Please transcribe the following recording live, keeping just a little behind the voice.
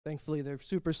Thankfully, they're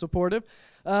super supportive.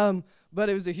 But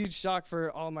it was a huge shock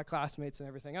for all my classmates and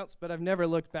everything else, but I've never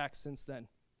looked back since then.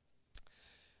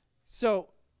 So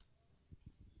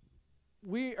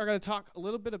we are going to talk a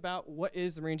little bit about what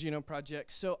is the Marine Genome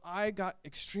Project. So I got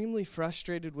extremely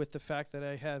frustrated with the fact that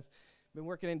I have been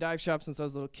working in dive shops since I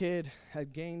was a little kid,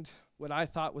 had gained what I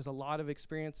thought was a lot of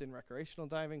experience in recreational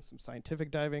diving, some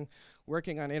scientific diving,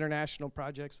 working on international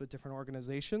projects with different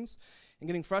organizations, and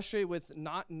getting frustrated with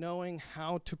not knowing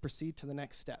how to proceed to the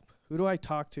next step. Who do I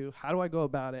talk to? How do I go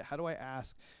about it? How do I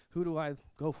ask? Who do I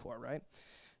go for, right?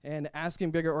 And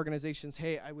asking bigger organizations,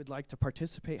 hey, I would like to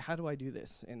participate. How do I do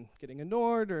this? And getting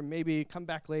ignored, or maybe come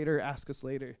back later, ask us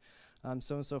later, so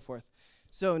on and so forth.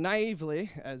 So naively,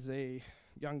 as a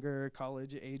younger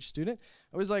college age student,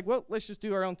 I was like, well, let's just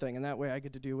do our own thing, and that way I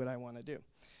get to do what I want to do.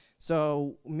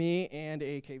 So me and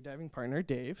a cave diving partner,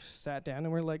 Dave, sat down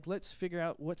and we're like, let's figure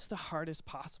out what's the hardest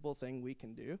possible thing we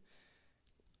can do.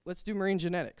 Let's do marine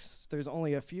genetics. There's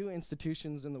only a few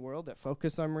institutions in the world that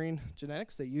focus on marine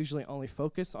genetics. They usually only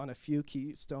focus on a few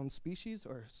keystone species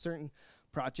or certain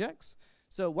projects.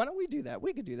 So why don't we do that?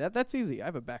 We could do that. That's easy. I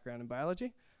have a background in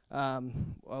biology.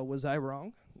 Well, was I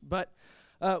wrong? But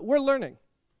we're learning.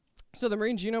 So the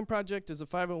Marine Genome Project is a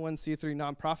 501c3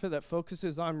 nonprofit that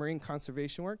focuses on marine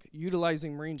conservation work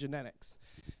utilizing marine genetics.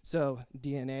 So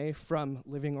DNA from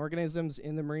living organisms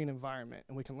in the marine environment.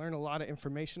 And we can learn a lot of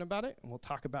information about it, and we'll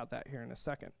talk about that here in a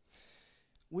second.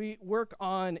 We work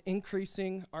on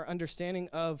increasing our understanding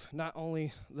of not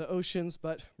only the oceans,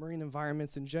 but marine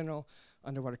environments in general,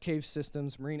 underwater cave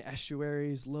systems, marine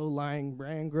estuaries, low-lying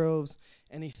mangroves,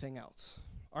 anything else.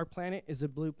 Our planet is a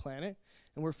blue planet,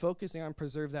 and we're focusing on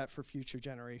preserve that for future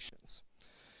generations.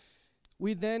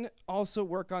 We then also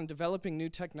work on developing new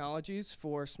technologies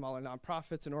for smaller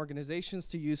nonprofits and organizations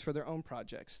to use for their own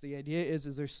projects. The idea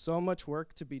is there's so much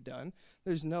work to be done.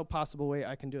 There's no possible way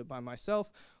I can do it by myself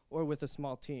or with a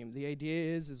small team. The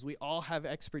idea is we all have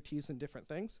expertise in different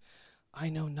things. I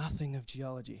know nothing of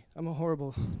geology. I'm a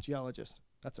horrible geologist.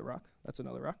 That's a rock. That's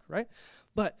another rock, right?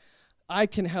 But I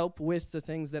can help with the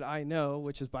things that I know,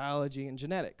 which is biology and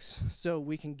genetics. So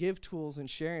we can give tools and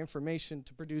share information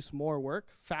to produce more work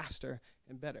faster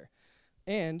and better,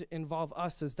 and involve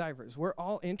us as divers. We're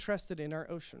all interested in our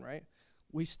ocean, right?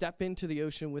 We step into the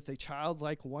ocean with a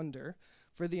childlike wonder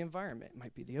for the environment. It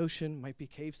might be the ocean, might be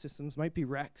cave systems, might be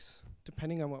wrecks,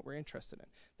 depending on what we're interested in.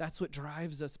 That's what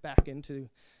drives us back into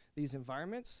these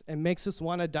environments and makes us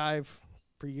want to dive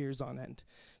for years on end.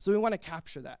 So we want to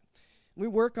capture that. We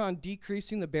work on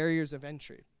decreasing the barriers of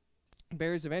entry.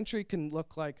 Barriers of entry can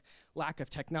look like lack of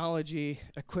technology,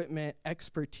 equipment,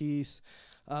 expertise,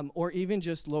 or even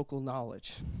just local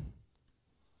knowledge.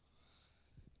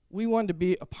 We want to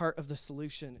be a part of the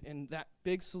solution, and that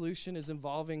big solution is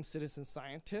involving citizen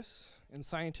scientists and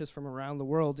scientists from around the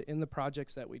world in the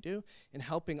projects that we do, and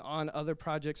helping on other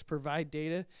projects provide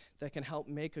data that can help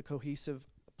make a cohesive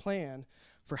plan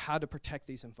for how to protect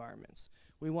these environments.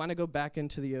 We want to go back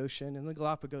into the ocean and the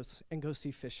Galapagos and go see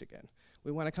fish again.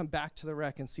 We want to come back to the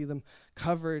wreck and see them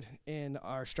covered in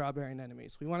our strawberry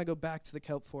anemones. We want to go back to the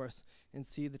kelp forest and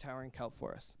see the towering kelp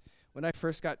forest. When I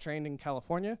first got trained in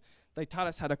California, they taught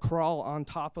us how to crawl on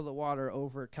top of the water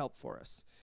over kelp forests.